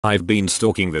I've been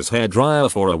stalking this hairdryer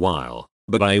for a while,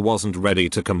 but I wasn't ready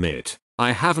to commit.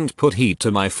 I haven't put heat to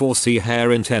my 4C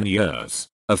hair in 10 years.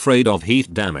 Afraid of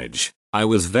heat damage, I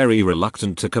was very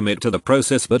reluctant to commit to the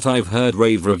process, but I've heard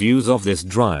rave reviews of this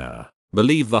dryer.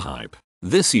 Believe the hype.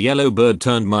 This yellowbird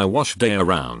turned my wash day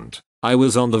around. I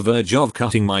was on the verge of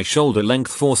cutting my shoulder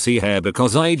length 4C hair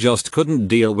because I just couldn't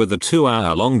deal with the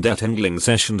 2-hour-long detangling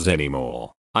sessions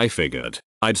anymore. I figured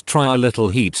I'd try a little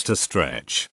heat to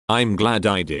stretch. I'm glad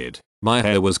I did. My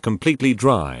hair was completely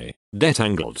dry,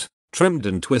 detangled, trimmed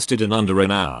and twisted in under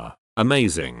an hour.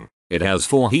 Amazing. It has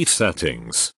 4 heat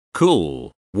settings: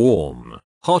 cool, warm,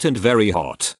 hot and very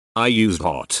hot. I used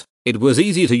hot. It was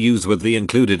easy to use with the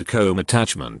included comb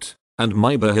attachment, and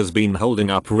my hair has been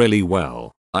holding up really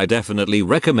well. I definitely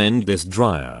recommend this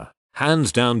dryer.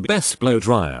 Hands down best blow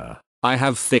dryer. I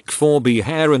have thick 4B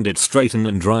hair and it straightens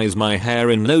and dries my hair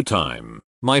in no time.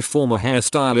 My former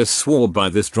hairstylist swore by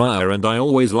this dryer and I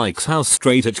always liked how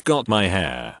straight it got my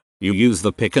hair. You use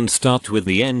the pick and start with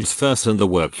the ends first and then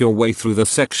work your way through the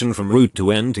section from root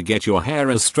to end to get your hair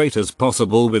as straight as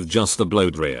possible with just the blow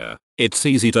dryer. It's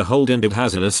easy to hold and it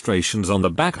has illustrations on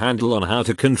the back handle on how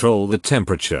to control the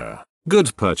temperature.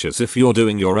 Good purchase if you're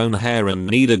doing your own hair and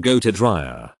need a go-to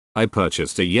dryer. I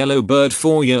purchased a yellowbird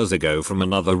 4 years ago from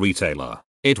another retailer.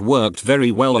 It worked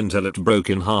very well until it broke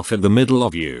in half in the middle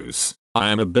of use. I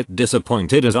am a bit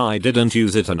disappointed as I didn't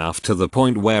use it enough to the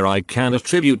point where I can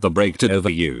attribute the break to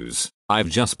overuse. I've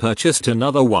just purchased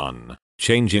another one.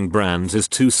 Changing brands is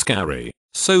too scary.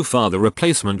 So far the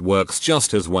replacement works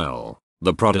just as well.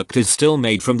 The product is still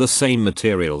made from the same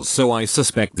materials, so I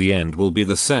suspect the end will be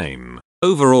the same.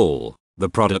 Overall, the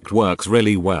product works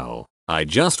really well. I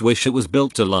just wish it was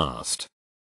built to last.